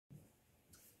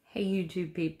Hey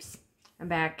YouTube peeps, I'm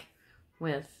back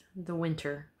with the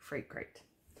winter freight crate.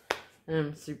 And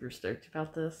I'm super stoked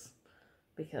about this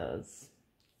because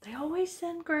they always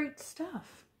send great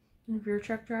stuff. And if you're a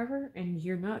truck driver and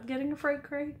you're not getting a freight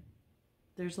crate,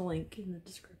 there's a link in the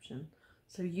description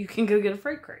so you can go get a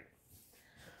freight crate.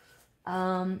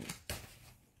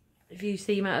 If you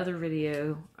see my other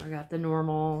video, I got the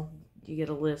normal, you get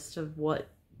a list of what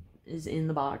is in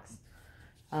the box.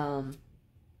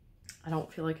 I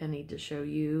don't feel like I need to show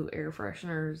you air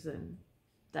fresheners and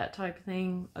that type of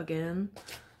thing again.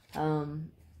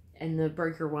 And the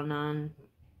BreakerOne9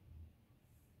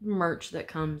 merch that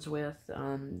comes with,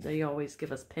 they always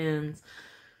give us pins,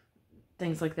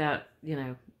 things like that, you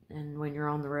know. And when you're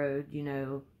on the road, you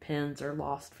know, pins are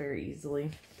lost very easily.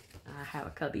 I have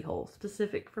a cubby hole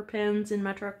specific for pins in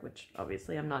my truck, which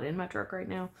obviously I'm not in my truck right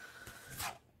now.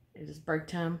 It is break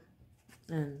time.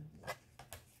 And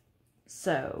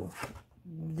so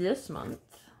this month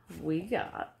we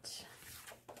got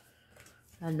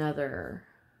another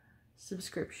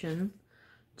subscription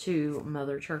to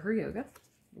Mother Trucker Yoga,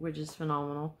 which is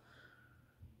phenomenal.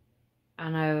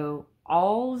 I know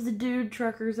all of the dude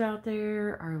truckers out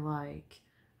there are like,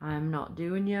 I'm not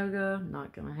doing yoga,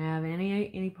 not gonna have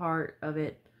any part of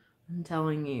it. I'm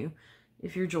telling you,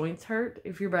 if your joints hurt,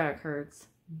 if your back hurts,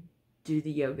 do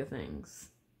the yoga things.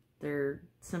 They're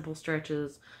simple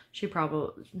stretches. She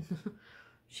probably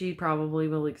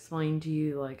will explain to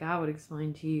you, like I would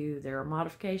explain to you, there are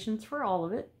modifications for all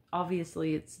of it.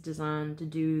 Obviously, it's designed to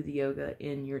do the yoga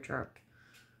in your truck.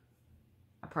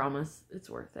 I promise it's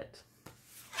worth it.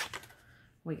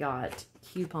 We got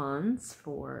coupons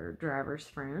for Driver's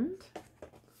Friend.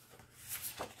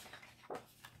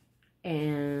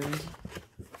 And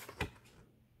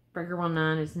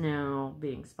BreakerOne9 is now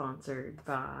being sponsored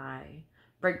by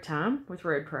Break Time with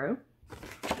Road Pro.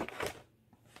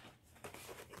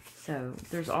 So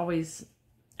there's always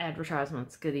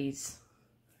advertisements, goodies.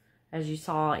 As you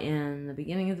saw in the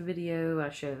beginning of the video, I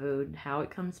showed how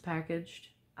it comes packaged.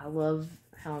 I love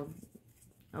how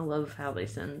they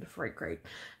send freight crate.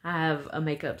 I have a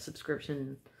makeup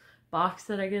subscription box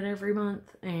that I get every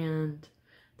month, and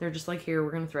they're just like, here, we're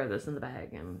gonna throw this in the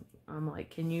bag. And I'm like,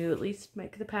 can you at least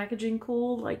make the packaging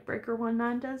cool like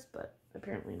BreakerOne9 does? But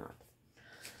apparently not.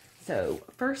 So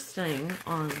first thing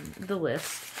on the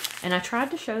list, and I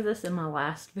tried to show this in my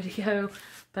last video,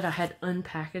 but I had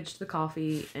unpackaged the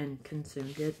coffee and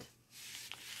consumed it.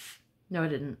 No, I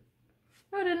didn't.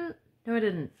 No, I didn't. No, I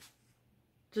didn't.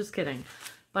 Just kidding.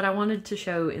 But I wanted to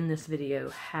show in this video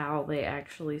how they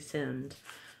actually send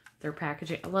their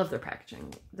packaging. I love their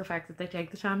packaging. The fact that they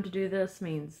take the time to do this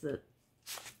means that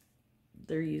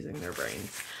they're using their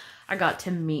brains. I got to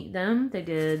meet them. They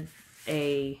did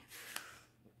a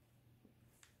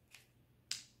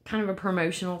kind of a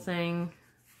promotional thing,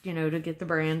 you know, to get the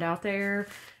brand out there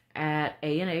at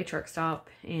A&A Truck Stop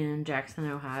in Jackson,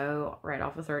 Ohio, right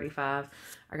off of 35.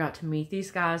 I got to meet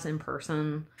these guys in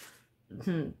person.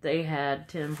 They had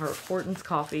Tim Hortons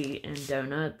coffee and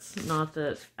donuts. Not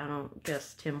that, I don't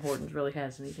guess Tim Hortons really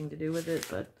has anything to do with it,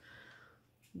 but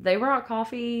they brought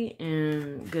coffee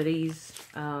and goodies.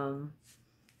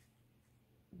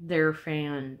 They're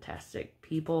fantastic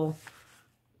people.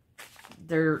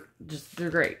 They're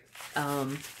great.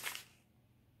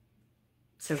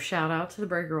 So shout out to the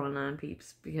BreakerOne9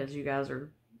 peeps, because you guys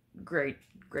are great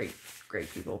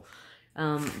people.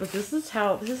 But this is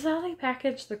how they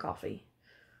package the coffee.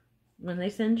 When they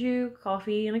send you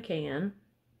coffee in a can,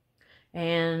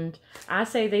 and I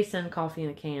say they send coffee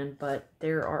in a can, but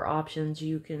there are options.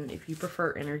 You can, if you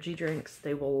prefer energy drinks,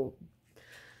 there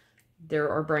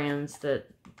are brands that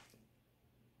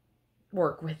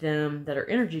work with them that are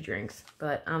energy drinks,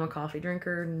 but I'm a coffee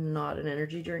drinker, not an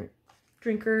energy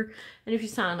drinker. And if you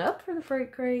sign up for the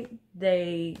freight crate,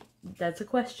 that's a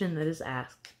question that is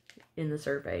asked in the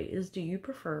survey, is do you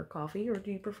prefer coffee or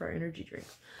do you prefer energy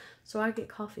drinks? So I get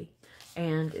coffee,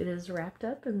 and it is wrapped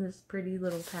up in this pretty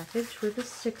little package with a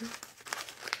sticker,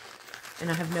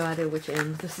 and I have no idea which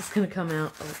end this is going to come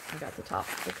out. Oh, I got the top.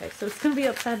 Okay, so it's going to be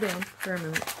upside down for a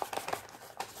minute.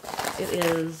 It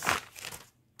is,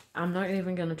 I'm not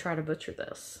even going to try to butcher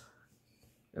this.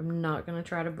 I'm not going to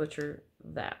try to butcher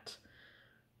that.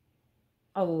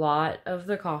 A lot of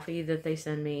the coffee that they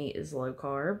send me is low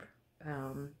carb.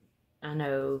 I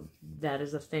know that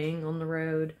is a thing on the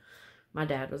road. My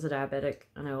dad was a diabetic.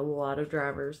 I know a lot of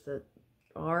drivers that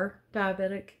are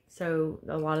diabetic. So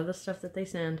a lot of the stuff that they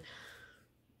send,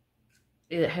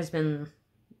 it has been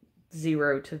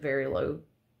 0 to very low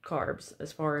carbs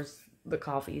as far as the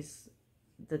coffees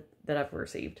that I've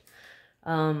received.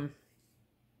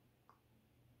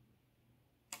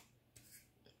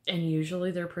 And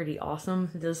usually they're pretty awesome.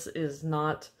 This is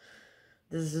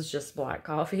just black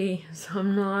coffee, so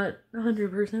I'm not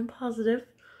 100% positive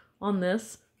on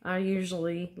this. I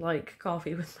usually like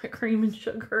coffee with my cream and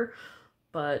sugar,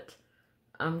 but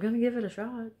I'm gonna give it a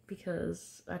shot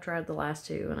because I tried the last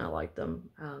two and I liked them.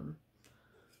 I'm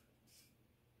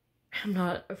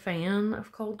not a fan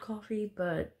of cold coffee,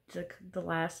 but the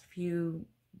last few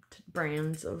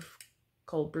brands of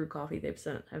cold brew coffee they've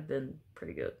sent have been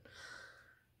pretty good.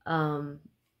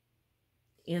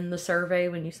 In the survey,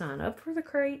 when you sign up for the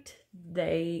crate,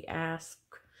 they ask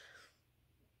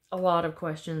a lot of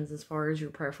questions as far as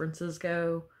your preferences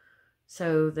go.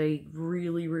 So they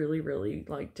really, really, really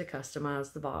like to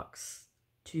customize the box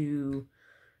to,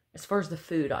 as far as the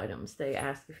food items, they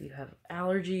ask if you have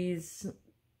allergies.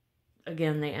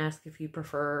 Again, they ask if you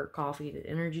prefer coffee to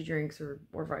energy drinks or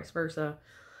vice versa.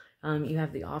 You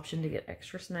have the option to get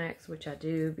extra snacks, which I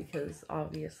do because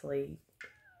obviously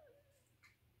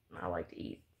I like to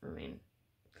eat.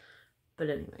 But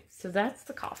anyway, so that's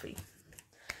the coffee.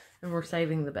 And we're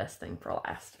saving the best thing for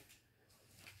last.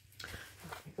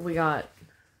 We got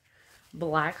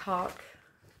Black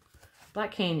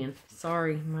Canyon.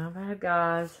 Sorry, my bad,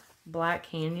 guys. Black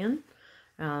Canyon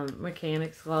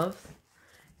mechanics gloves.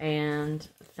 And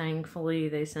thankfully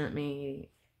they sent me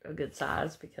a good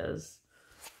size because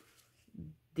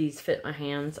these fit my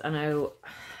hands. I know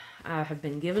I have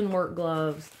been given work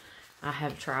gloves. I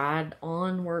have tried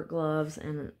on work gloves,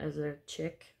 and as a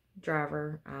chick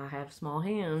driver, I have small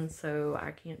hands, so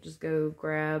I can't just go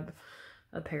grab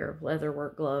a pair of leather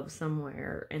work gloves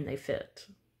somewhere and they fit.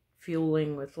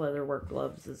 Fueling with leather work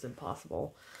gloves is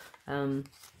impossible. I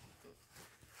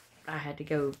had to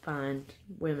go find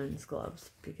women's gloves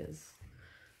because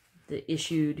the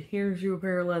issued, here's your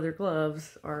pair of leather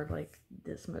gloves, are like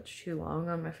this much too long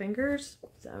on my fingers.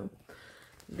 So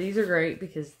these are great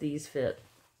because these fit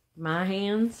my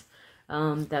hands.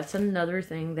 That's another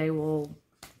thing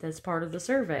that's part of the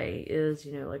survey is,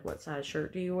 like what size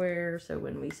shirt do you wear? So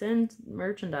when we send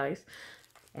merchandise,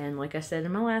 and like I said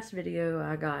in my last video,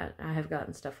 I have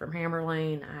gotten stuff from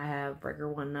Hammerlane. I have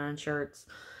BreakerOne9 shirts.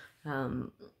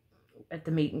 At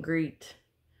the meet and greet,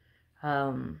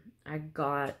 I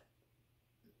got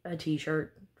a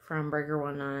t-shirt from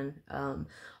BreakerOne9.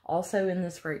 Also in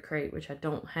this freight crate, which I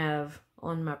don't have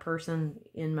on my person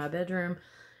in my bedroom,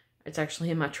 it's actually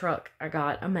in my truck. I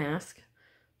got a mask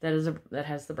that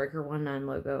has the BreakerOne9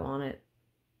 logo on it.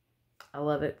 I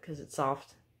love it because it's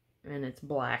soft and it's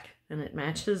black and it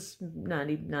matches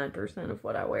 99% of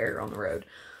what I wear on the road.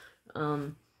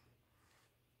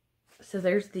 So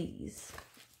there's these.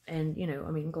 And,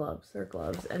 gloves. They're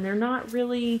gloves. And they're not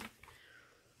really...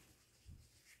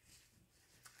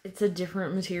 It's a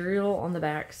different material on the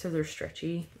back, so they're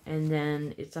stretchy. And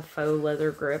then it's a faux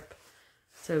leather grip.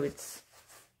 So it's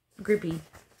grippy.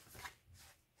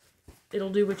 It'll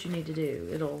do what you need to do.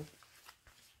 It'll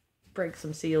break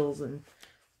some seals and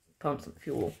pump some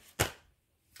fuel.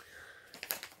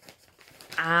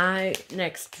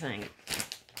 Next thing.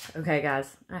 Okay,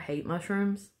 guys. I hate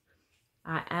mushrooms.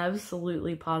 I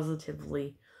absolutely,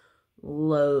 positively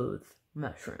loathe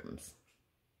mushrooms.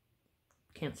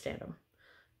 Can't stand them.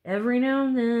 Every now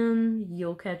and then,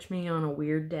 you'll catch me on a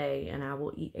weird day, and I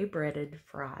will eat a breaded,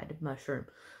 fried mushroom.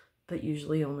 But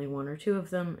usually only one or two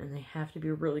of them, and they have to be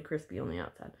really crispy on the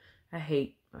outside. I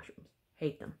hate mushrooms.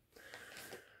 Hate them.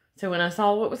 So when I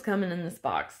saw what was coming in this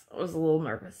box, I was a little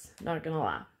nervous. Not gonna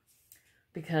lie.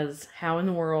 Because how in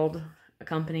the world a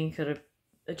company could have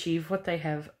achieved what they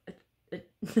have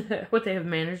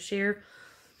managed here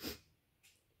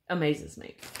amazes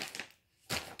me.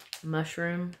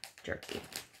 Mushroom jerky.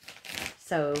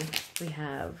 So we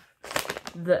have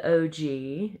the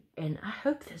OG, and I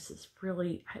hope this is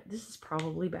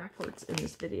probably backwards in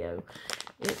this video.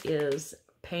 It is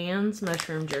Pan's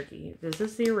mushroom jerky. This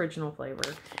is the original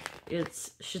flavor.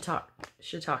 It's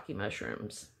shiitake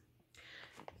mushrooms.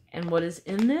 And what is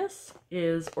in this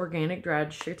is organic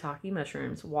dried shiitake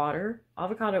mushrooms, water,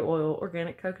 avocado oil,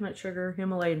 organic coconut sugar,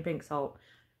 Himalayan pink salt,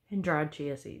 and dried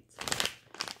chia seeds.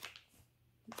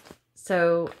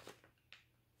 So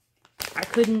I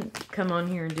couldn't come on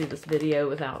here and do this video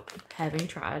without having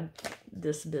tried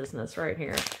this business right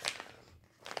here.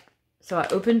 So I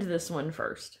opened this one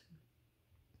first.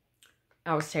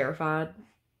 I was terrified,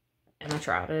 and I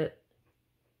tried it.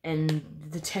 And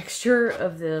the texture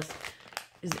of this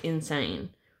is insane.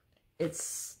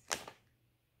 It's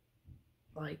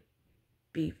like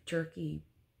beef jerky,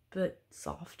 but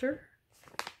softer.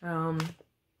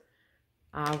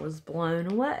 I was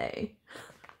blown away,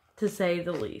 to say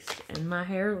the least. And my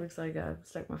hair looks like I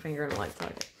stuck my finger in a light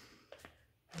socket.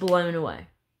 Blown away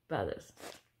by this.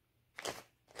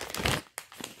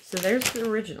 So there's the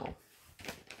original.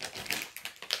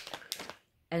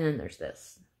 And then there's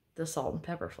this, the salt and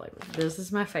pepper flavor. This is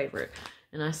my favorite.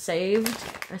 And I saved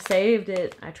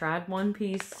it. I tried one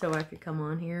piece so I could come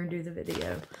on here and do the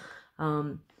video.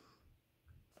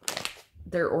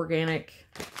 They're organic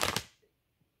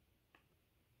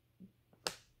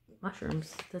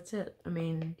mushrooms. That's it. I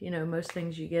mean, you know, most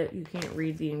things you get, you can't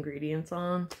read the ingredients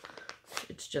on.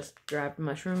 It's just dried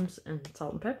mushrooms and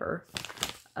salt and pepper.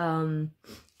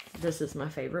 This is my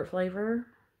favorite flavor.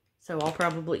 So I'll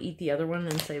probably eat the other one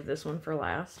and save this one for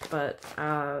last. But,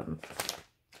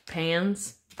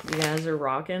 pans, you guys are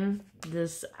rocking.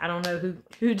 This, I don't know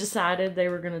who decided they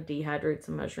were going to dehydrate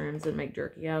some mushrooms and make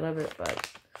jerky out of it. But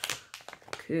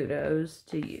kudos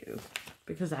to you.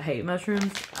 Because I hate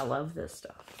mushrooms, I love this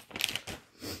stuff.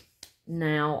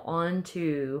 Now, on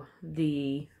to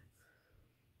the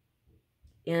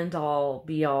end-all,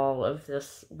 be-all of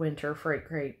this winter freight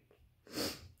crate.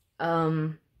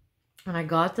 When I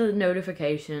got the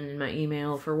notification in my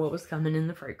email for what was coming in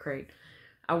the freight crate,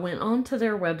 I went onto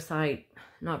their website,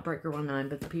 not BreakerOne9,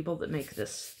 but the people that make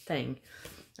this thing.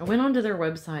 I went onto their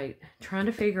website trying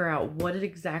to figure out what it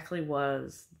exactly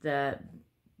was that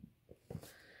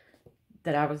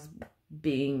I was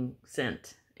being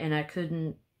sent. And I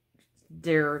couldn't.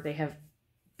 They have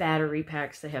battery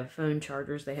packs, they have phone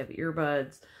chargers, they have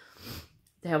earbuds,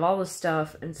 they have all this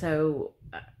stuff. And so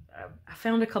I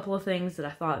found a couple of things that I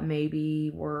thought maybe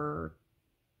were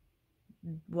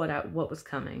what was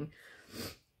coming.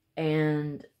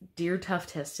 And dear Tough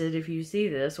Tested, if you see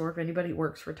this, or if anybody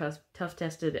works for Tough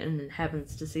Tested and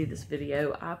happens to see this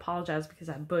video, I apologize because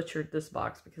I butchered this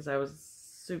box because I was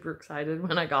super excited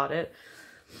when I got it.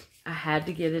 I had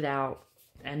to get it out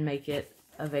and make it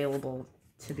available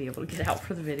to be able to get out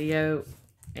for the video.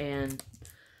 And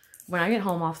when I get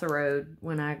home off the road,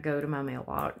 when I go to my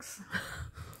mailbox,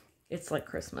 it's like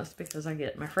Christmas because I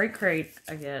get my freight crate,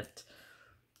 I get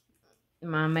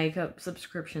my makeup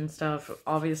subscription stuff.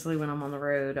 Obviously, when I'm on the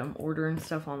road, I'm ordering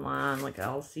stuff online. Like,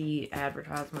 I'll see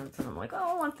advertisements and I'm like,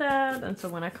 oh, I want that. And so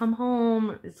when I come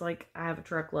home, it's like I have a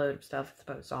truckload of stuff at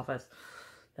the post office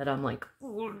that I'm like,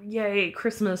 oh, yay,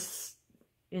 Christmas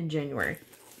in January.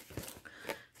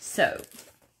 So,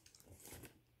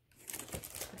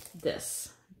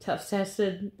 this Tough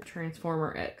Tested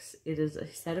Transformer X. It is a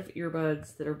set of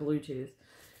earbuds that are Bluetooth.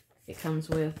 It comes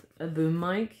with a boom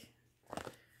mic.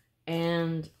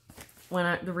 And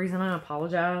the reason I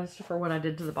apologized for what I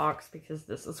did to the box, because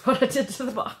this is what I did to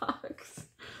the box.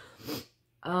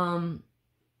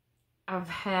 I've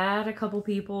had a couple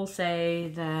people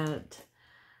say that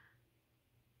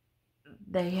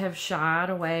they have shied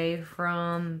away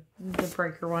from the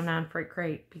BreakerOne9 freight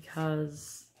crate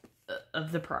because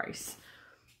of the price.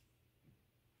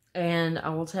 And I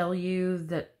will tell you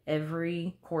that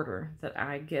every quarter that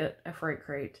I get a freight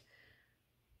crate,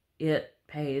 it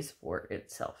pays for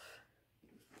itself.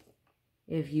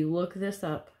 If you look this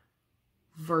up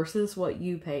versus what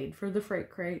you paid for the freight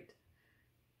crate,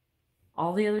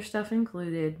 all the other stuff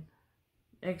included,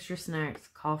 extra snacks,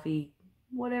 coffee,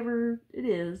 whatever it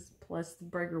is, plus the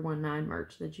BreakerOne9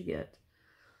 merch that you get.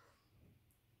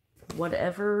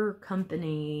 Whatever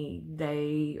company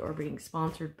they are being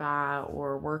sponsored by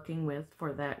or working with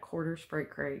for that quarter's freight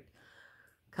crate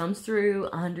comes through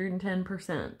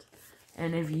 110%.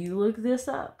 And if you look this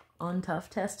up on Tough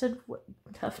Tested's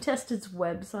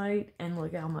website and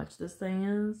look how much this thing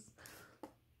is,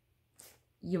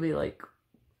 you'll be like,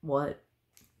 what?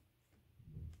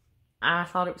 I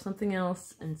thought it was something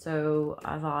else, and so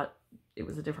I thought it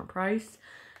was a different price.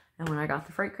 And when I got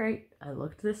the freight crate, I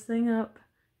looked this thing up,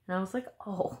 and I was like,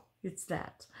 oh, it's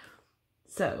that.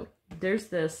 So, there's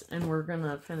this, and we're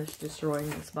gonna finish destroying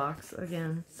this box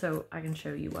again, so I can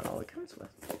show you what all it comes with.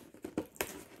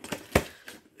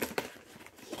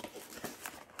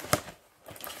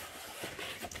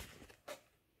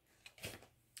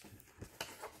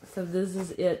 So this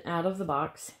is it out of the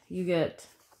box. You get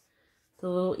the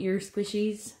little ear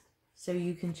squishies, so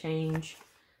you can change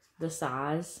the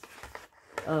size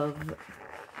of the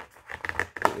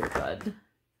earbud.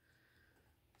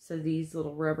 So these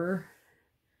little rubber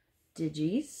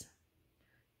digis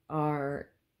are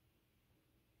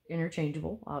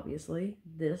interchangeable, obviously.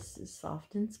 This is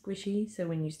soft and squishy, so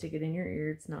when you stick it in your ear,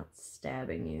 it's not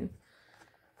stabbing you.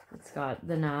 It's got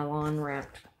the nylon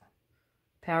wrapped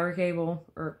power cable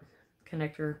or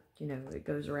connector, you know, it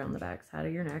goes around the back side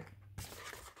of your neck.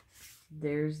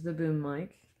 There's the boom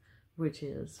mic, which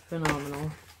is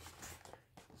phenomenal.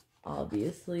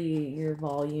 Obviously, your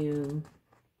volume,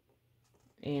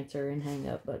 answer, and hang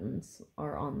up buttons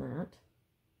are on that.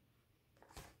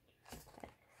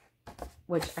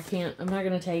 which I'm not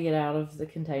going to take it out of the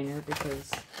container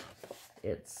because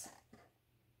it's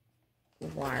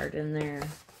wired in there.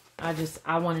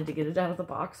 I wanted to get it out of the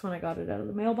box when I got it out of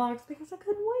the mailbox because I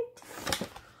couldn't wait.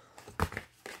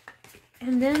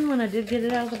 And then when I did get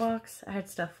it out of the box, I had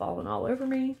stuff falling all over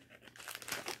me.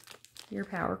 Your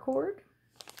power cord.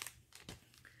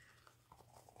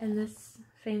 And this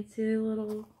fancy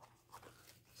little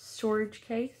storage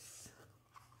case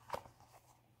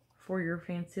for your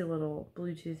fancy little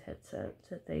Bluetooth headset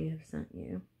that they have sent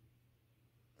you.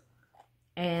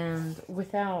 And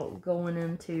without going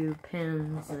into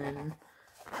pins and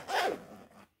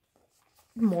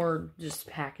more just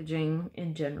packaging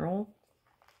in general,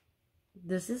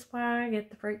 this is why I get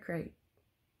the Freight Crate.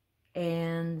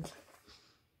 And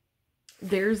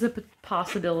there's a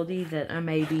possibility that I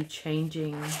may be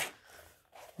changing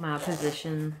my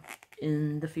position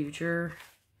in the future,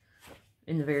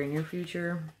 in the very near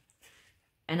future.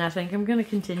 And I think I'm going to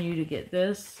continue to get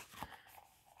this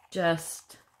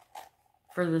just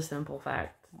for the simple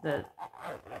fact that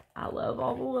I love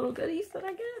all the little goodies that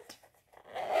I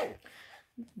get.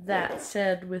 That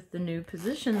said, with the new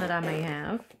position that I may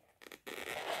have,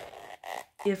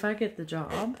 if I get the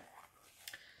job,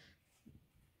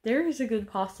 there is a good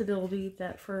possibility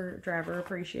that for Driver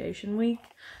Appreciation Week,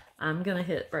 I'm going to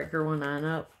hit BreakerOne9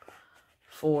 up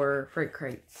for freight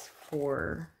crates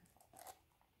for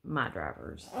my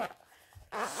drivers.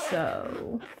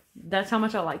 So that's how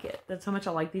much I like it. That's how much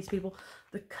I like these people.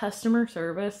 The customer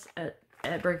service at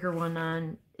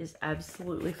BreakerOne9 is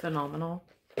absolutely phenomenal.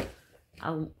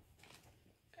 I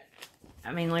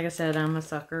mean, like I said, I'm a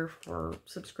sucker for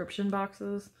subscription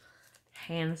boxes.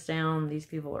 Hands down, these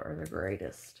people are the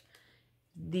greatest.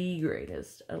 The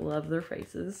greatest. I love their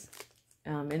faces.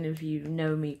 And if you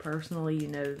know me personally, you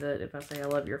know that if I say I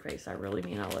love your face, I really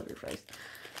mean I love your face.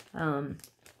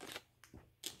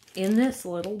 In this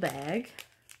little bag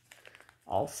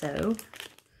also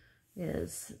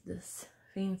is this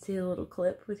fancy little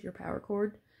clip with your power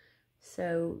cord.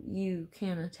 So you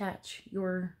can attach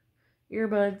your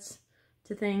earbuds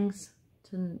to things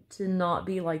to not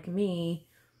be like me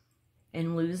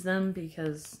and lose them,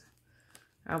 because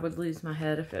I would lose my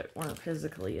head if it weren't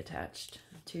physically attached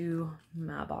to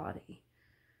my body.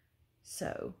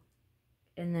 So,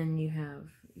 and then you have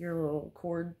your little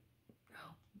cord.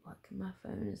 Oh, look, my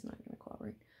phone is not going to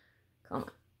cooperate. Come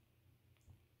on.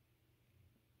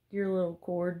 Your little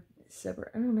cord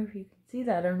separate. I don't know if you can see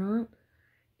that or not.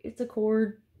 It's a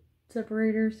cord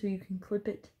separator, so you can clip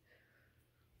it.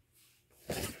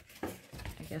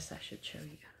 I guess I should show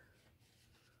you.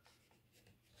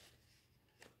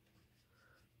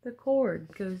 The cord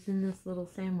goes in this little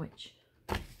sandwich.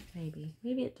 Maybe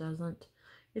it doesn't.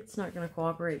 It's not going to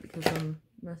cooperate because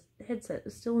my headset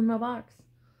is still in my box.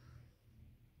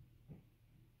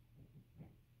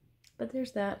 But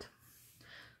there's that.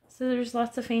 So there's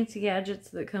lots of fancy gadgets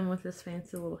that come with this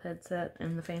fancy little headset,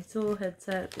 and the fancy little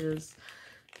headset is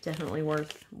definitely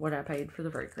worth what I paid for the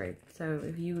Freight Crate. So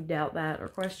if you doubt that or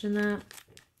question that,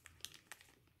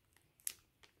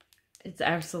 it's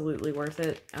absolutely worth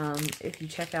it. If you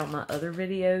check out my other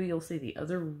video, you'll see the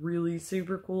other really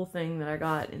super cool thing that I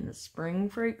got in the spring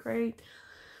Freight Crate.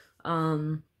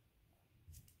 I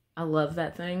love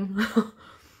that thing.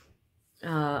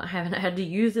 I haven't had to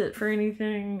use it for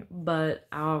anything, but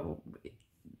I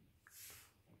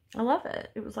love it.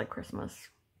 It was like Christmas.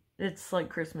 It's like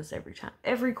Christmas every time.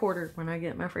 Every quarter when I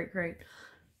get my Freight Crate,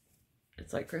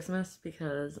 it's like Christmas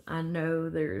because I know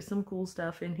there's some cool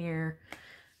stuff in here.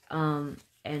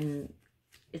 And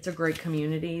it's a great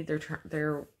community.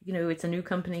 They're you know, it's a new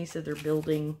company, so they're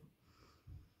building,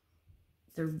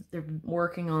 they're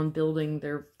working on building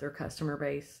their customer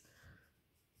base.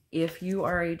 If you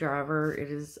are a driver,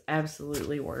 it is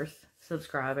absolutely worth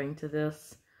subscribing to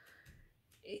this.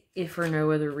 If for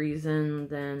no other reason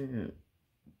than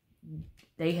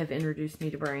they have introduced me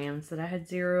to brands that I had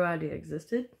zero idea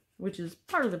existed, which is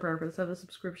part of the purpose of a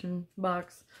subscription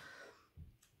box.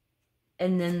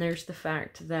 And then there's the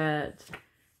fact that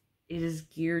it is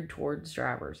geared towards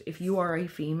drivers. If you are a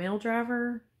female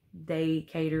driver, they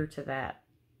cater to that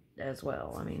as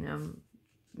well. I mean,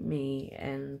 me,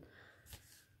 and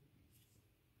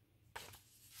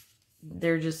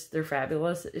they're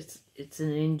fabulous. It's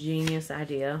an ingenious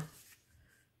idea.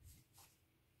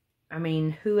 I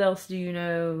mean, who else do you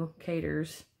know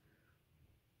caters?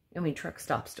 I mean, truck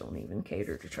stops don't even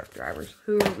cater to truck drivers.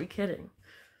 Who are we kidding?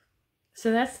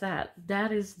 So that's that.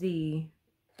 That is the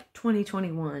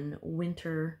 2021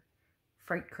 winter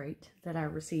Freight Crate that I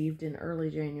received in early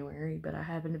January, but I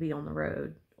happened to be on the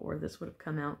road, or this would have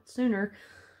come out sooner,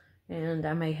 and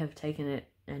I may have taken it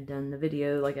and done the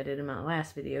video like I did in my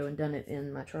last video and done it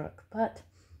in my truck, but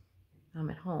I'm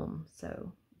at home,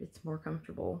 so it's more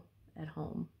comfortable at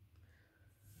home.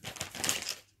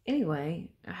 Anyway,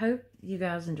 I hope you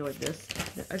guys enjoyed this.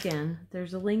 Again,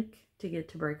 there's a link to get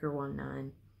to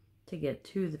BreakerOne9 to get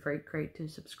to the Freight Crate to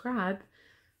subscribe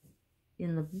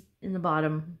in the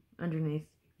bottom underneath.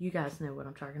 You guys know what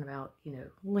I'm talking about. You know,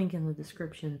 link in the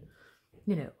description.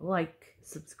 You know, like,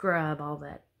 subscribe, all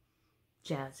that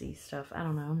jazzy stuff. I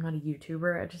don't know. I'm not a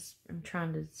YouTuber. I'm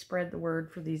trying to spread the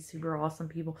word for these super awesome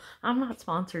people. I'm not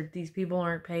sponsored. These people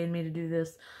aren't paying me to do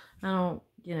this. I don't,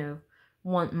 you know,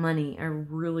 want money. I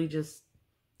really just,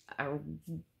 I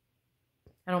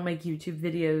don't make YouTube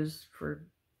videos for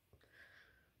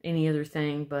any other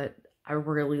thing, but I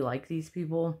really like these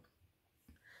people.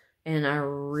 And I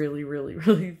really, really,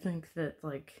 really think that,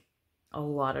 like, a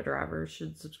lot of drivers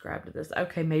should subscribe to this.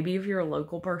 Okay, maybe if you're a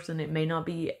local person, it may not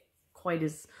be quite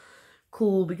as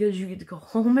cool because you get to go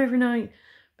home every night.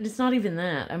 But it's not even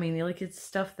that. I mean, like, it's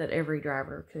stuff that every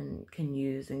driver can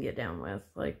use and get down with.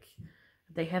 Like,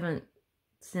 they haven't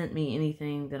sent me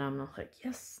anything that I'm not like,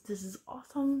 yes, this is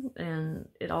awesome. And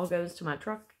it all goes to my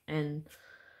truck. And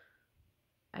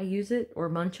I use it or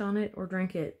munch on it or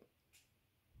drink it